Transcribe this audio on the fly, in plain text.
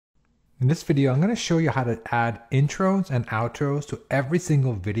In this video, I'm going to show you how to add intros and outros to every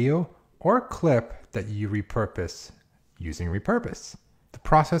single video or clip that you repurpose using Repurpose. The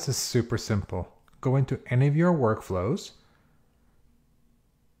process is super simple. Go into any of your workflows,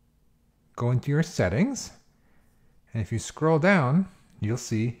 go into your settings, and if you scroll down, you'll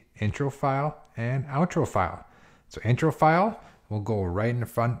see intro file and outro file. So intro file will go right in the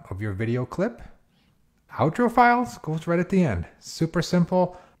front of your video clip. Outro files goes right at the end. Super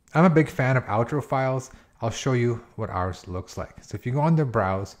simple. I'm a big fan of outro files. I'll show you what ours looks like. So if you go under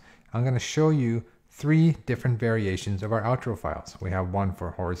browse, I'm going to show you 3 different variations of our outro files. We have one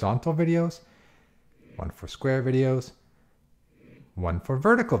for horizontal videos, one for square videos, one for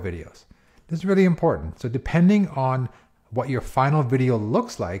vertical videos. This is really important. So depending on what your final video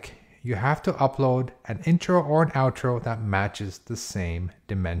looks like, you have to upload an intro or an outro that matches the same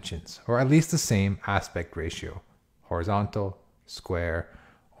dimensions, or at least the same aspect ratio, horizontal, square,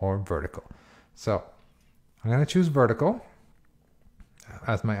 or vertical. So I'm going to choose vertical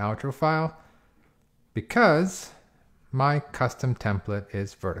as my outro file because my custom template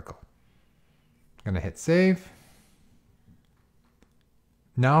is vertical. I'm going to hit save.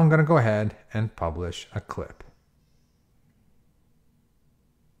 Now I'm going to go ahead and publish a clip.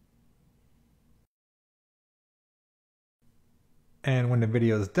 And when the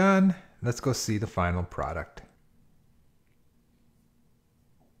video is done, let's go see the final product.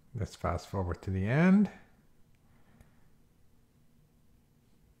 Let's fast forward to the end.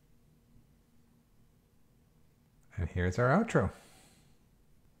 And here's our outro.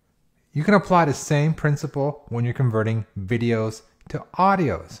 You can apply the same principle when you're converting videos to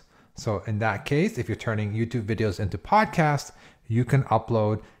audios. So in that case, if you're turning YouTube videos into podcasts, you can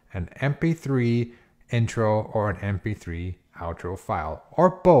upload an MP3 intro or an MP3 outro file,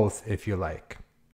 or both if you like.